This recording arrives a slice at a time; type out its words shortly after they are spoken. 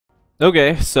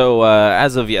Okay, so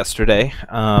as of yesterday,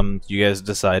 you guys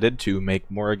decided to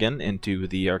make Morrigan into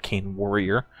the Arcane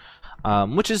Warrior,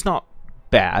 which is not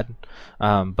bad,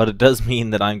 but it does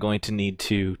mean that I'm going to need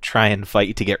to try and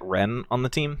fight to get Ren on the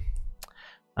team,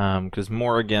 because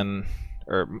Morrigan,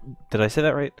 or did I say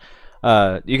that right?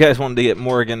 You guys wanted to get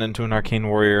Morrigan into an Arcane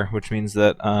Warrior, which means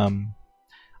that I'm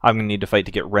going to need to fight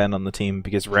to get Ren on the team,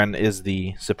 because Ren is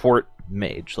the support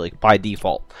mage, like by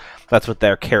default. That's what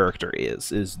their character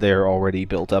is they're already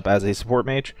built up as a support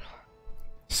mage.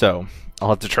 So I'll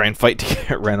have to try and fight to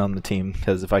get Ren on the team,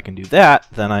 because if I can do that,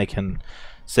 then I can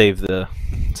save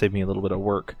me a little bit of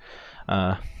work.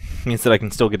 Means that I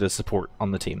can still get a support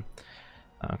on the team.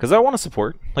 Because I want to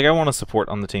support. Like, I want to support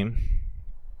on the team.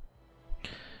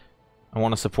 I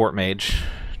want to support mage.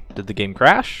 Did the game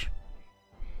crash?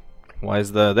 Why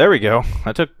is there we go.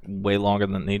 That took way longer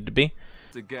than it needed to be.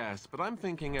 To guess, but I'm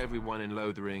thinking everyone in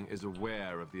Lothering is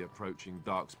aware of the approaching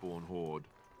Darkspawn horde.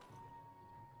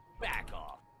 Back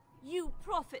off. You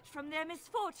profit from their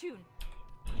misfortune.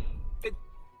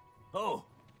 Oh,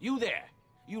 you there.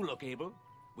 You look able.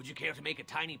 Would you care to make a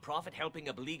tiny profit helping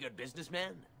a beleaguered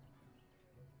businessman?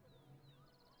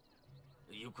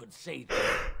 You could say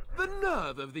that. The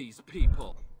nerve of these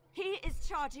people! He is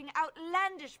charging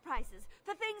outlandish prices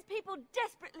for things people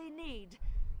desperately need.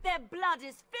 Their blood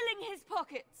is filling his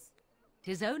pockets.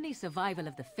 'Tis only survival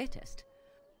of the fittest.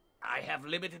 I have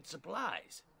limited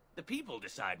supplies. The people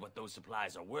decide what those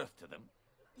supplies are worth to them.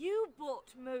 You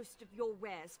bought most of your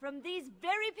wares from these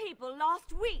very people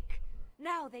last week.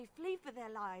 Now they flee for their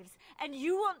lives, and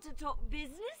you want to talk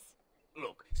business?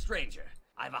 Look, stranger,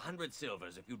 I've 100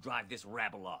 silvers if you drive this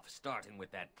rabble off, starting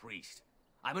with that priest.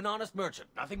 I'm an honest merchant,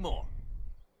 nothing more.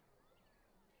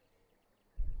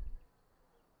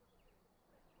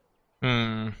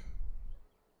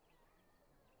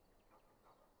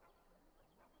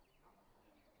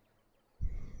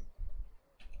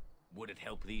 Would it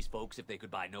help these folks if they could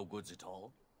buy no goods at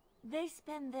all? They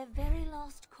spend their very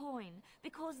last coin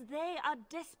because they are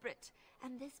desperate,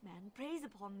 and this man preys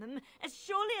upon them as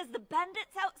surely as the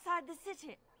bandits outside the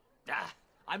city. Ah,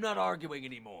 I'm not arguing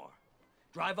anymore.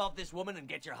 Drive off this woman and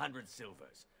get your 100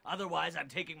 silvers. Otherwise, I'm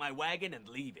taking my wagon and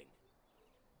leaving.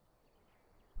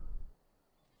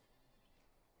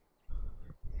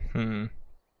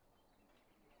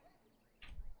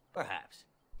 Perhaps.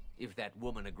 If that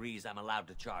woman agrees I'm allowed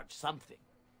to charge something.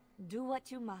 Do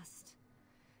what you must,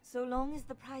 so long as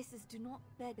the prices do not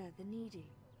beggar the needy.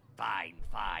 Fine,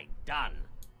 fine, done.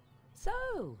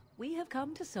 So, we have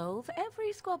come to solve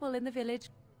every squabble in the village.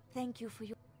 Thank you for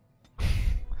your...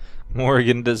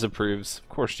 Morrigan disapproves. Of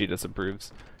course she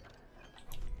disapproves.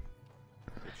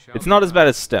 It's not as bad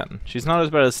as Sten. She's not as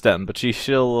bad as Sten, but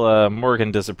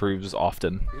Morrigan disapproves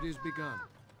often. It is begun.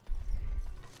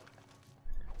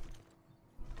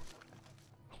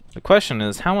 The question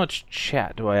is, how much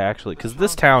chat do I actually... Because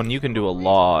this town, you can do a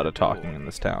lot of talking in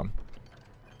this town.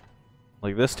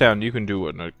 Like, this town, you can do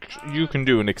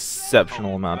an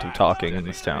exceptional amount of talking in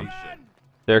this town.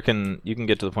 You can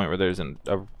get to the point where there's a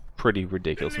pretty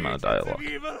ridiculous amount of dialogue.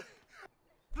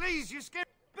 Please, you skip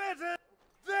better.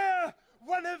 There,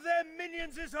 one of their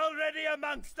minions is already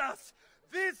amongst us.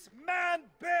 This man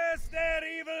bears their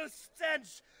evil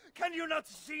stench. Can you not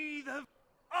see the...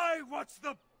 I watch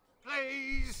the...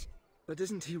 Please. But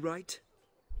isn't he right?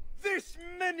 This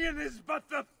minion is but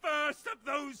the first of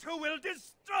those who will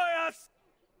destroy us.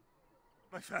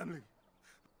 My family.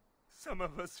 Some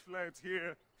of us fled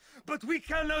here, but we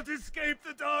cannot escape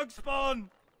the Darkspawn.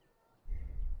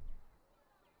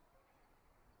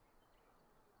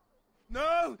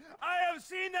 No, I have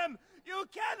seen them. You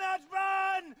cannot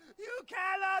run. You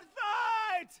cannot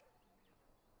fight.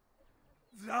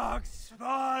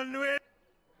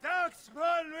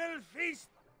 Darkspawn will feast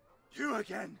you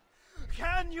again.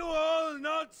 Can you all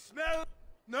not smell?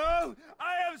 No,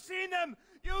 I have seen them.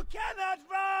 You cannot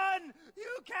run.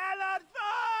 You cannot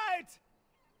fight.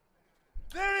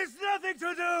 There is nothing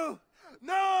to do.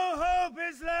 No hope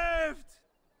is left.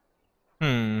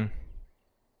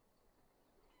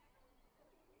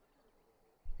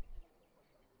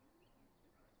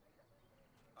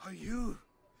 Are you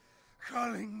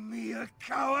calling me a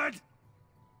coward?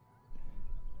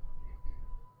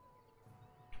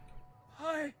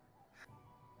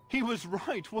 He was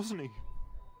right, wasn't he?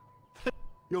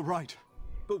 You're right.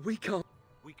 But we can't.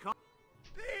 We can't.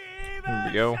 Here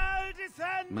we go.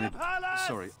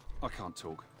 Sorry, I can't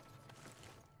talk.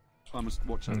 I must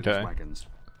watch over Okay. these wagons.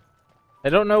 I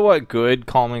don't know what good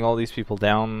calming all these people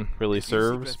down really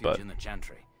serves, but in the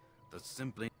chantry, but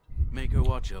simply make her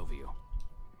watch over you.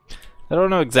 I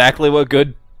don't know exactly what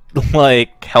good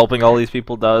like helping all these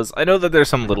people does. I know that there's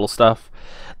some little stuff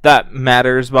that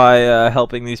matters by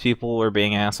helping these people or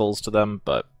being assholes to them,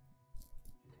 but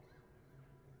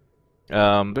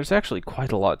there's actually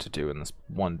quite a lot to do in this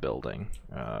one building.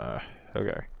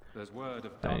 Okay. There's word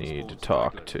of I need to Darkspawn's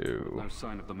talk stragglers, to... no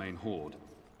sign of the main horde.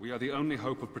 We are the only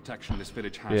hope of protection this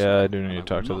village has. Yeah, I do need and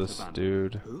to talk to will not this abandon.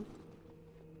 dude. Who?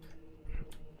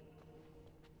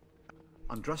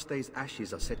 Andraste's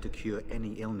ashes are said to cure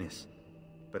any illness,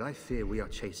 but I fear we are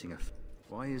chasing a...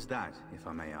 Why is that, if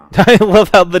I may ask? I love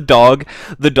how the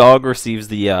dog receives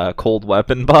the cold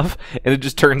weapon buff, and it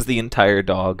just turns the entire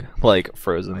dog, like,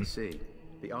 frozen. I see.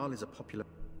 The Arl is a popular...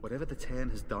 Whatever the Tairn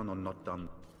has done or not done,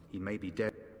 he may be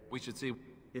dead. We should see.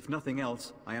 If nothing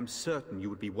else, I am certain you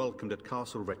would be welcomed at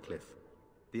Castle Redcliffe.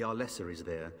 The Arlessa is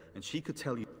there, and she could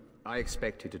tell you... I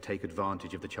expect you to take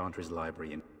advantage of the Chantry's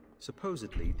library, and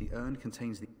supposedly the urn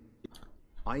contains the...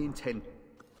 I intend...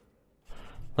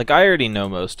 Like, I already know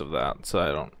most of that, so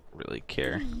I don't really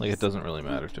care. Like, it doesn't really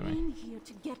matter to me. I'm here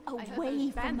to get away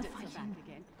from the fighting.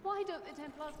 Why don't the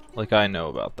Templars kill Like, I know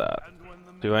about that.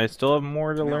 Do I still have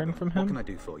more to learn from What can him? I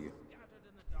do for you?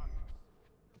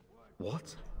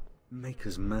 What?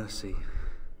 Maker's mercy.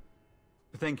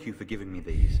 Thank you for giving me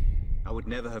these. I would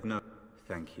never have known.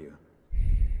 Thank you.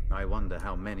 I wonder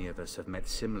how many of us have met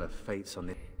similar fates on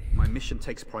this. My mission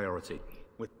takes priority.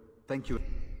 Thank you.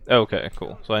 Okay,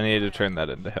 cool. So I needed to turn that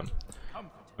into him.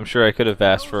 I'm sure I could have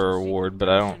asked for a reward, but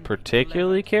I don't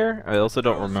particularly care. I also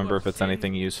don't remember if it's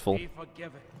anything useful.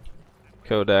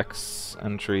 Codex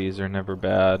entries are never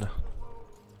bad.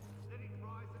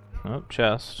 Oh,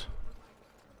 chest.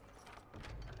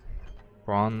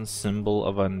 Bronze symbol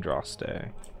of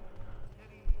Andraste.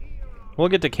 We'll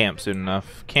get to camp soon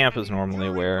enough. Camp is normally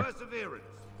where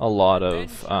a lot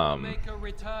of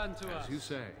As you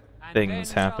say.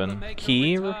 things happen.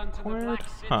 Key required?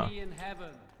 Huh.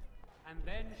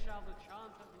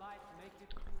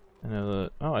 I know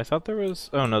that. Oh, I thought there was.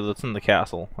 Oh no, that's in the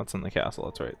castle. That's in the castle.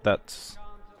 That's right. That's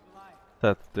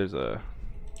that. There's a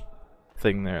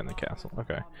thing there in the castle.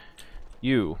 Okay.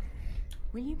 You.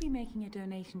 Will you be making a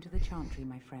donation to the Chantry,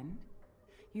 my friend?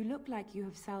 You look like you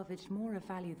have salvaged more of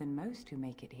value than most who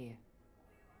make it here.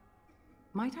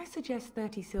 Might I suggest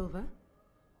 30 silver?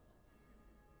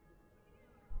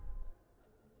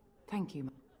 Thank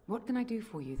you. What can I do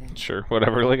for you then? Sure.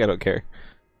 Whatever. Like I don't care.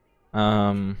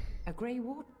 A Grey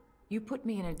Ward? You put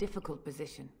me in a difficult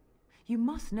position. You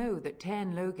must know that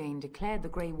Tairn Loghain declared the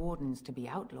Grey Wardens to be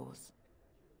outlaws.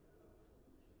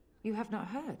 You have not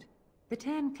heard. The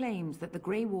Tairn claims that the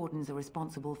Grey Wardens are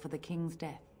responsible for the King's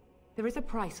death. There is a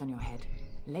price on your head.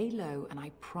 Lay low, and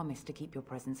I promise to keep your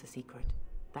presence a secret.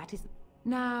 That is...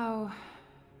 Now,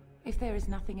 if there is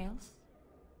nothing else,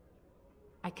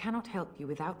 I cannot help you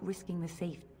without risking the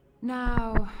safety.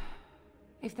 Now,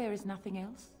 if there is nothing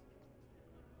else,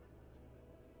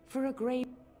 for a Grey...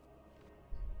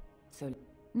 So,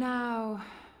 now...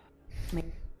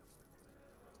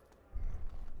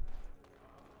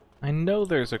 I know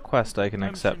there's a quest I can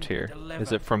accept here.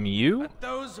 Is it from you?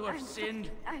 Those who have sinned,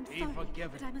 I'm be sorry,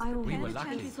 forgiven. but I must We go were back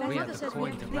lucky. to We the had the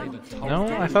coin to lay the toll. No,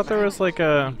 I thought there was like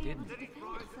a...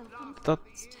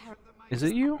 Is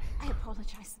it you? I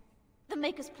apologize. The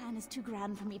Maker's plan is too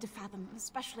grand for me to fathom,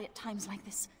 especially at times like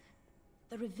this.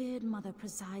 The revered mother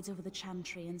presides over the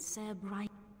chantry and Ser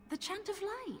Bright. The chant of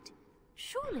light.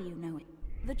 Surely you know it.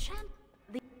 The chant...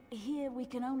 Here we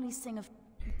can only sing of...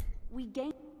 We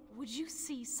gain... Would you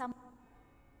see some...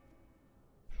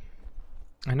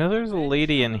 I know there's a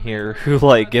lady in here who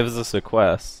like gives us a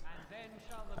quest.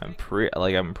 I'm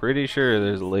pretty sure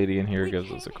there's a lady in here who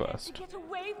gives us a quest.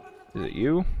 Is it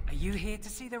you? Are you here to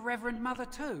see the Reverend Mother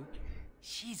too?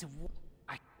 She's a...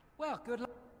 Well, good luck.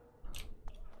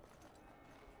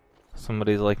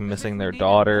 Somebody's like missing their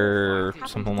daughter or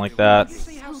something like that.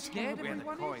 See how scared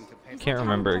everyone is? Can't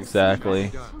remember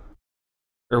exactly.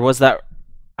 Or was that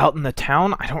out in the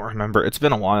town? I don't remember. It's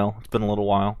been a while. It's been a little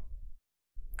while.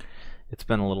 It's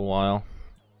been a little while.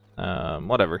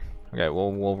 Whatever. Okay,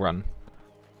 we'll run.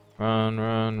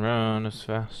 Run as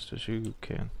fast as you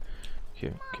can.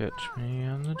 Can't catch me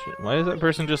on the... Why is that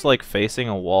person just like facing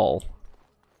a wall?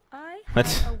 I What?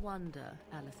 have a wonder,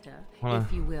 Alistair, What?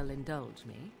 if you will indulge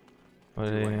me. What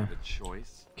Do I a... have a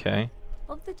choice? Okay.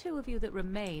 Of the two of you that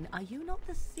remain, are you not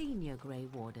the senior Grey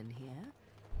Warden here?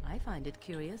 I find it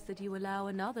curious that you allow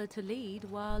another to lead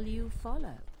while you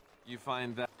follow. You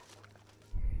find that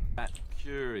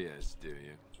curious, do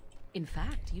you? In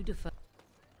fact, you defer...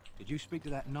 Did you speak to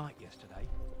that knight yesterday?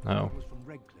 No. It was from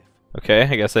Redcliffe. Okay,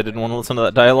 I guess I didn't want to listen to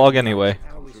that dialogue anyway.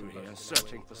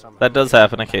 That does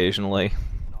happen occasionally.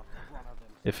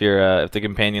 If you're, if the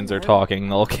companions are talking,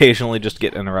 they'll occasionally just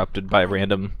get interrupted by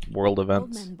random world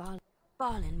events.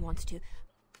 Barlin wants to...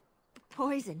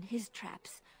 poison his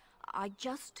traps. I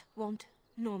just want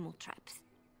normal traps.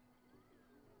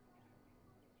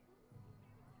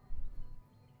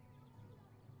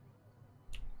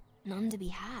 None to be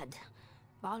had.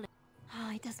 Barley.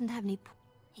 He doesn't have any.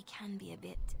 He can be a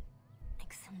bit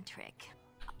eccentric.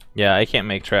 Yeah, I can't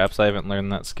make traps. I haven't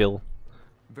learned that skill.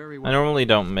 Very I well. normally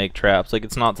don't make traps. Like,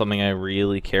 it's not something I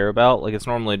really care about. Like, it's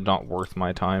normally not worth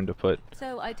my time to put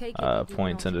So I take it you do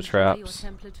points not into enjoy traps. your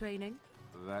Templar training?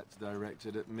 That's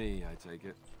directed at me, I take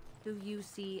it. Do you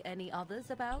see any others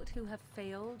about who have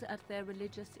failed at their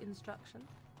religious instruction?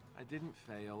 I didn't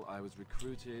fail. I was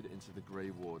recruited into the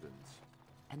Grey Wardens.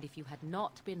 And if you had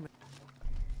not been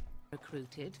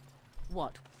recruited,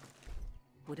 what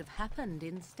would have happened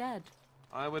instead?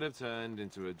 I would have turned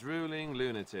into a drooling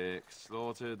lunatic,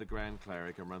 slaughtered the Grand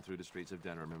Cleric, and run through the streets of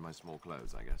Denham in my small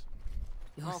clothes, I guess.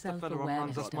 Your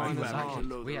self-awareness does We not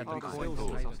had the coins cool.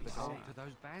 laid off the gold to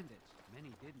those bandits.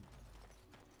 Many didn't.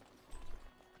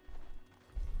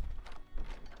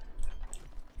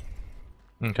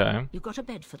 Okay. You got a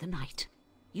bed for the night.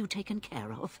 You taken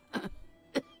care of.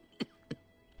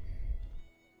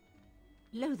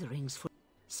 Lothering's for...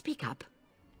 Speak up.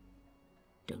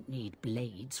 Don't need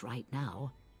blades right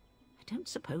now. I don't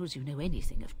suppose you know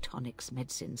anything of tonics,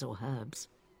 medicines, or herbs.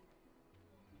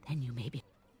 Then you may be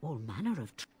all manner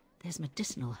of... There's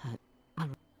medicinal herb.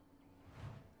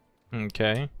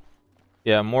 Okay.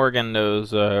 Yeah, Morgan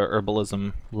knows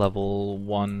herbalism level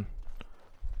 1.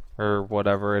 Or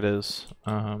whatever it is.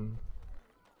 Thought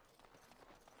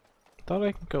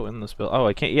I could go in this building. Oh,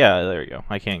 I can't. Yeah, there you go.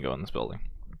 I can't go in this building.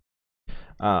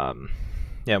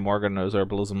 Yeah, Morgan knows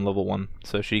herbalism level 1,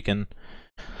 so she can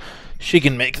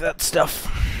make that stuff.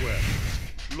 Well,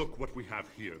 look what we have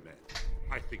here, men.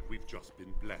 I think we've just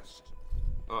been blessed.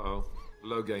 Uh-oh.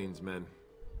 Loghain's men.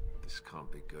 This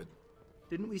can't be good.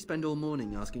 Didn't we spend all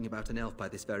morning asking about an elf by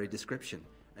this very description,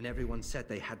 and everyone said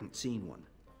they hadn't seen one?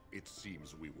 It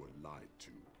seems we were lied to.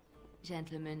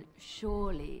 Gentlemen,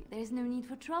 surely there is no need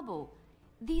for trouble.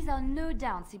 These are no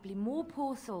doubt simply more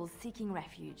poor souls seeking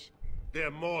refuge. They're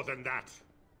more than that.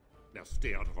 Now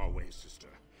stay out of our way, sister.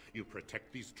 You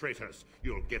protect these traitors,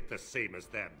 you'll get the same as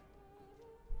them.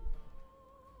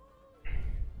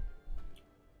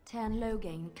 Tern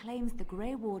Loghain claims the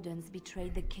Grey Wardens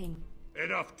betrayed the king.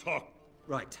 Enough talk!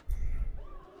 Right.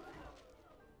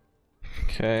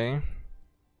 Okay.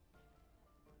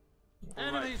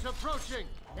 Enemies approaching!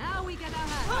 Now we get our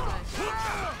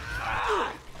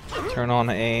hands. Turn on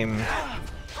aim.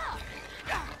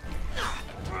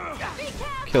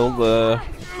 Kill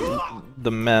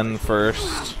the men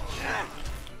first.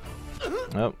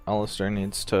 Oh, Alistair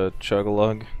needs to chug a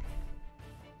lug.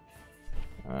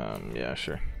 Yeah,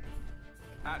 sure.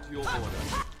 At your order.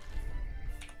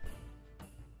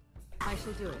 I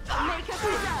shall do it. Make a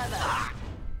preserver!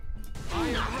 I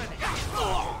am ready. Get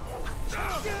off!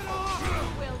 You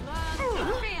will learn to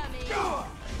fear me!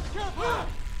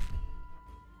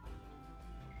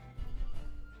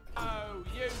 Oh,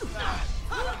 you first!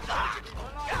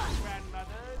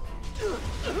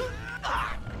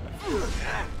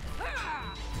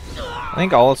 I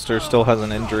think Alistair still has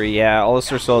an injury. Yeah,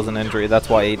 Alistair still has an injury. That's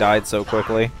why he died so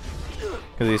quickly.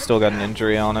 Because he's still got an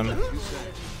injury on him.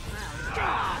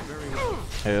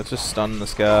 Okay, let's just stun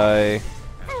this guy.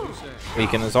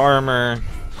 Weaken his armor.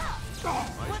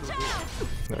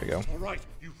 There we go. All right,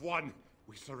 you've won.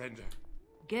 We surrender.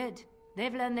 Good.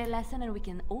 They've learned their lesson and we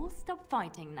can all stop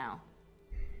fighting now.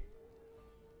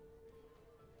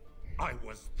 I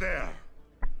was there.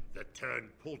 The turn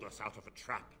pulled us out of a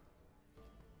trap.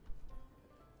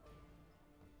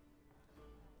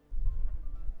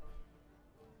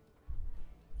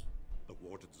 The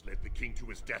wardens led the king to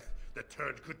his death. The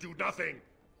turn could do nothing.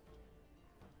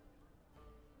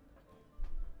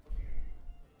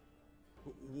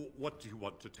 What do you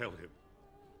want to tell him?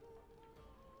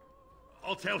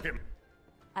 I'll tell him.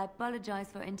 I apologize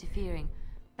for interfering,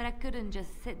 but I couldn't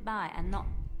just sit by and not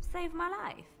save my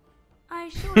life. I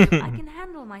assure you I can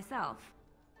handle myself.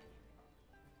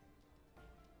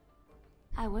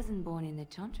 I wasn't born in the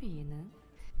Chantry, you know.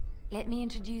 Let me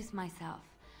introduce myself.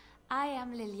 I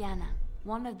am Liliana,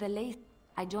 one of the late.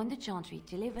 I joined the Chantry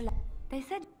to live a life. They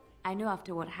said, I know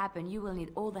after what happened you will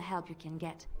need all the help you can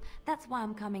get. That's why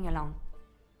I'm coming along.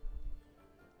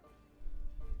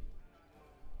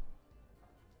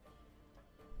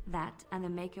 That and the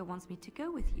Maker wants me to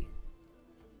go with you.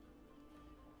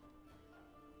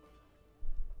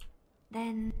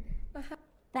 Then,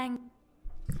 thank.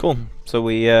 Cool. So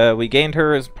we gained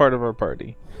her as part of our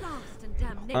party.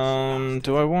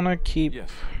 Do I want to keep? Yes.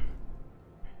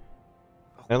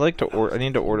 I like to I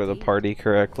need to order the party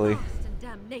correctly.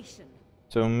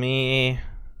 So me,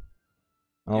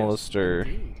 Alistair,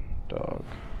 dog.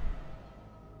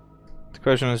 The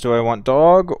question is, do I want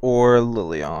dog or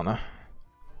Liliana? I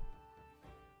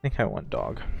think I want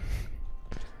dog.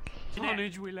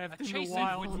 Knowledge we left in the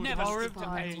wild would never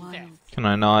survive death. Can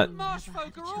I not? Marsh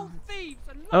folk are all thieves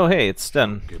and Oh, hey, it's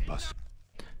Sten.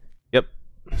 Yep.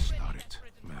 Start it,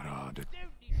 Merad.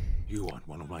 You aren't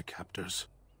one of my captors.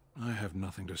 I have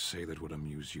nothing to say that would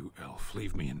amuse you, elf.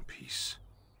 Leave me in peace.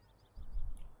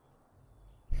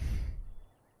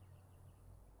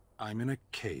 I'm in a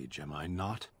cage, am I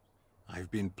not? I've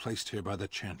been placed here by the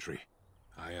Chantry.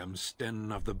 I am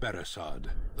Sten of the Beresad,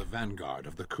 the vanguard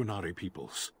of the Kunari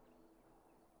peoples.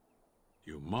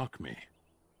 You mock me,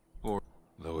 or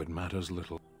though it matters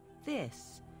little.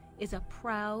 This is a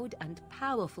proud and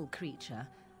powerful creature,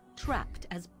 trapped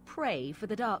as prey for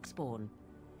the Darkspawn.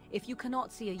 If you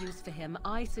cannot see a use for him,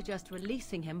 I suggest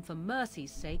releasing him for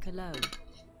mercy's sake alone.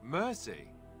 Mercy?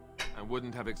 I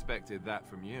wouldn't have expected that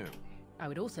from you. I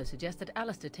would also suggest that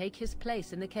Alistair take his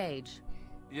place in the cage.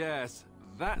 Yes,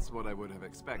 that's what I would have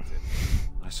expected.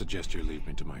 I suggest you leave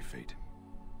me to my fate.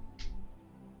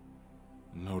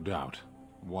 No doubt.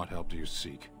 What help do you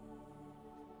seek?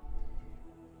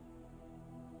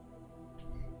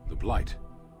 The Blight.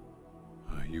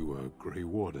 Are you a Grey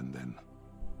Warden, then?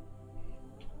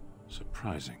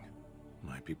 Surprising.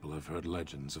 My people have heard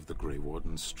legends of the Grey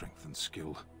Warden's strength and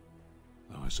skill.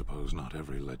 Though I suppose not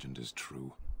every legend is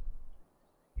true.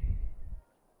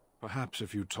 Perhaps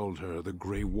if you told her the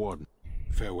Grey Warden...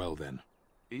 Farewell, then.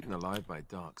 Eaten alive by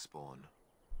Darkspawn.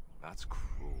 That's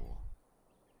cruel.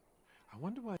 I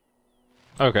wonder why...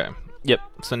 Okay. Yep.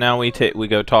 So now we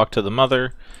go talk to the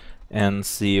mother and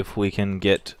see if we can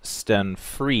get Sten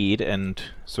freed and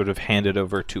sort of handed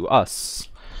over to us.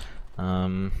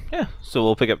 Yeah. So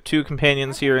we'll pick up 2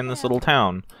 companions here in this little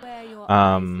town.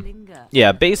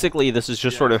 Yeah, basically this is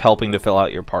just sort of helping to fill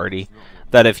out your party.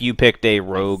 That if you picked a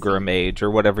rogue or a mage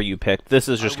or whatever you picked, this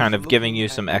is just kind of giving you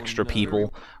some extra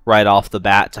people right off the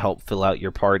bat to help fill out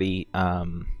your party,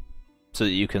 so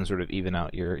that you can sort of even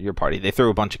out your party. They throw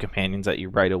a bunch of companions at you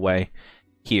right away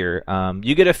here.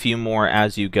 You get a few more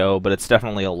as you go, but it's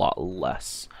definitely a lot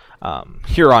less.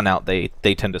 Here on out, they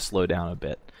tend to slow down a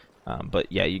bit. But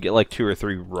yeah, you get like 2 or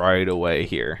 3 right away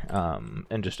here,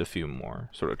 and just a few more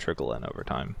sort of trickle in over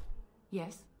time.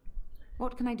 Yes?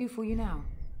 What can I do for you now?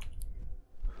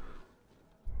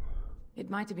 It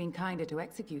might have been kinder to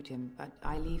execute him, but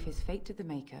I leave his fate to the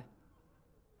Maker.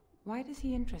 Why does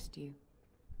he interest you?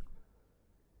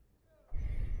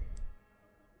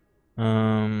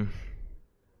 Then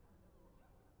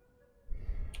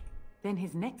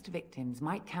his next victims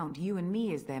might count you and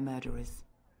me as their murderers.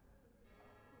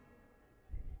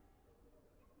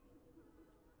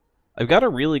 I've got a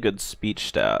really good speech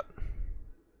stat.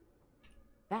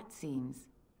 That seems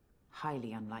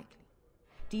highly unlikely.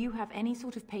 Do you have any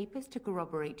sort of papers to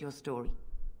corroborate your story?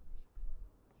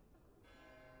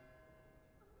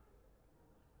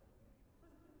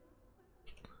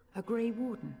 A Grey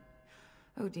Warden.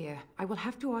 Oh dear, I will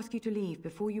have to ask you to leave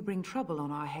before you bring trouble on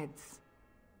our heads.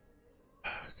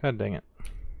 God dang it.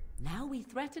 Now we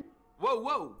threaten... Whoa,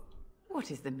 whoa!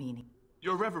 What is the meaning?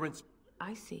 Your Reverence...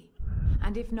 I see.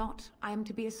 And if not, I am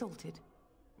to be assaulted.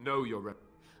 No, Your Reverence.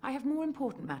 I have more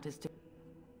important matters to...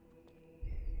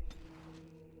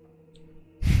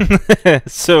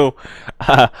 So,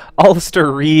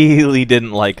 Alistair really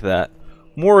didn't like that.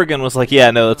 Morgan was like, yeah,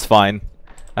 no, that's fine.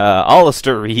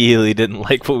 Alistair really didn't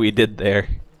like what we did there.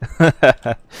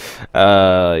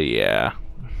 Yeah.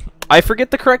 I forget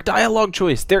the correct dialogue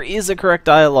choice. There is a correct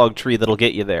dialogue tree that'll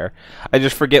get you there. I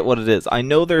just forget what it is. I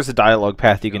know there's a dialogue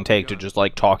path you can take to just,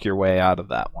 like, talk your way out of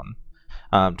that one.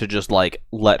 To just, like,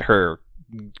 let her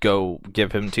go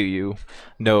give him to you.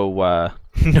 No,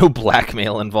 no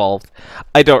blackmail involved.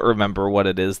 I don't remember what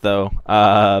it is, though.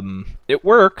 It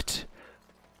worked,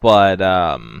 but,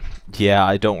 yeah,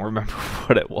 I don't remember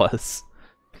what it was.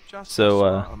 Just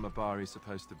so, how Mabari's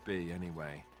supposed to be,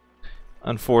 anyway.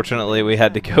 Unfortunately, we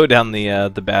had to go down the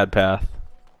bad path.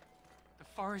 The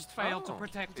forest failed to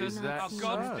protect us. Our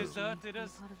gods deserted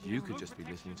us. You could just be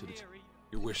listening to the...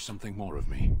 You wish something more of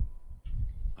me?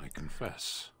 I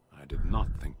confess, I did not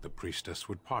think the priestess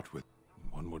would part with.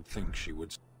 One would think she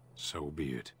would. So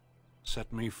be it.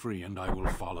 Set me free and I will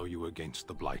follow you against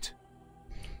the Blight.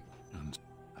 And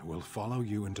I will follow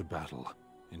you into battle.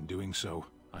 In doing so,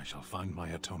 I shall find my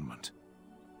atonement.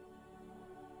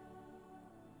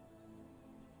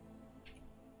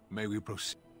 May we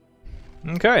proceed?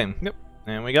 Okay, yep.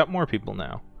 And we got more people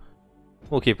now.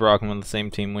 We'll keep rocking with the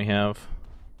same team we have.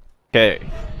 Okay.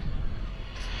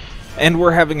 And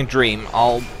we're having a dream.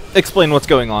 I'll explain what's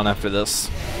going on after this.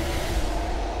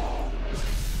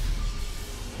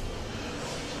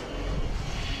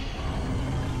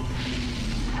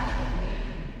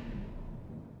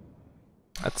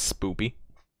 That's spoopy.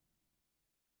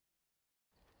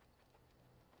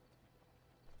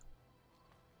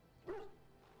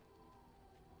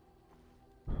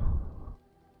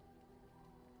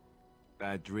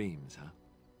 Bad dreams, huh?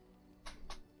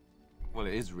 Well,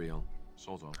 it is real,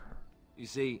 sort of. You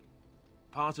see,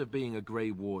 part of being a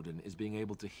Grey Warden is being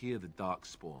able to hear the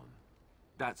Darkspawn.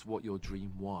 That's what your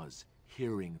dream was,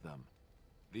 hearing them.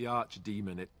 The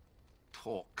Archdemon, it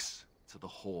talks to the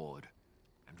Horde,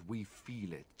 and we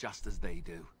feel it just as they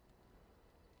do.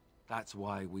 That's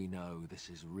why we know this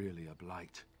is really a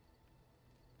blight.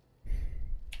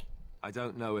 I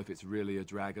don't know if it's really a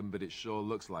dragon, but it sure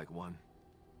looks like one.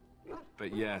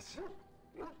 But yes,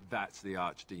 that's the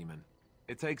Archdemon.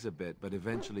 It takes a bit, but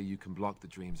eventually you can block the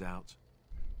dreams out.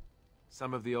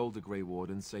 Some of the older Grey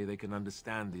Wardens say they can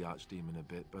understand the Archdemon a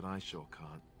bit, but I sure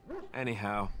can't.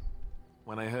 Anyhow,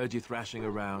 when I heard you thrashing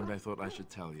around, I thought I should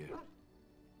tell you.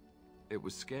 It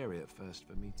was scary at first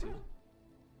for me too.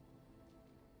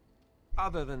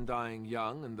 Other than dying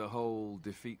young and the whole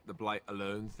defeat the Blight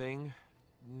alone thing,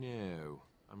 no.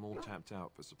 I'm all tapped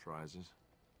out for surprises.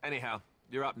 Anyhow,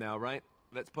 you're up now, right?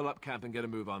 Let's pull up camp and get a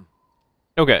move on.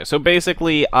 Okay, so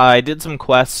basically I did some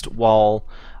quest while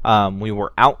we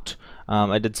were out.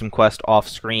 I did some quest off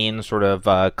screen, sort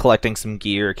of collecting some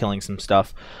gear, killing some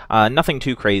stuff. Nothing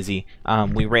too crazy.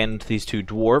 We ran into these two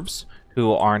dwarves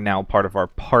who are now part of our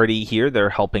party here.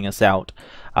 They're helping us out,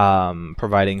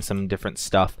 providing some different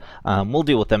stuff. We'll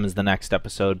deal with them as the next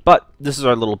episode, but this is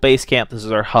our little base camp. This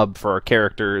is our hub for our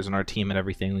characters and our team and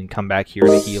everything. We can come back here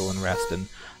to heal and rest and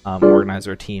organize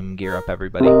our team, gear up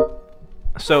everybody.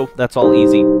 So that's all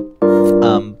easy.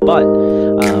 But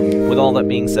with all that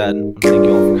being said, thank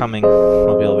you all for coming.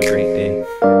 Hope you all have a great day.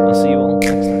 I'll see you all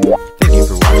next time.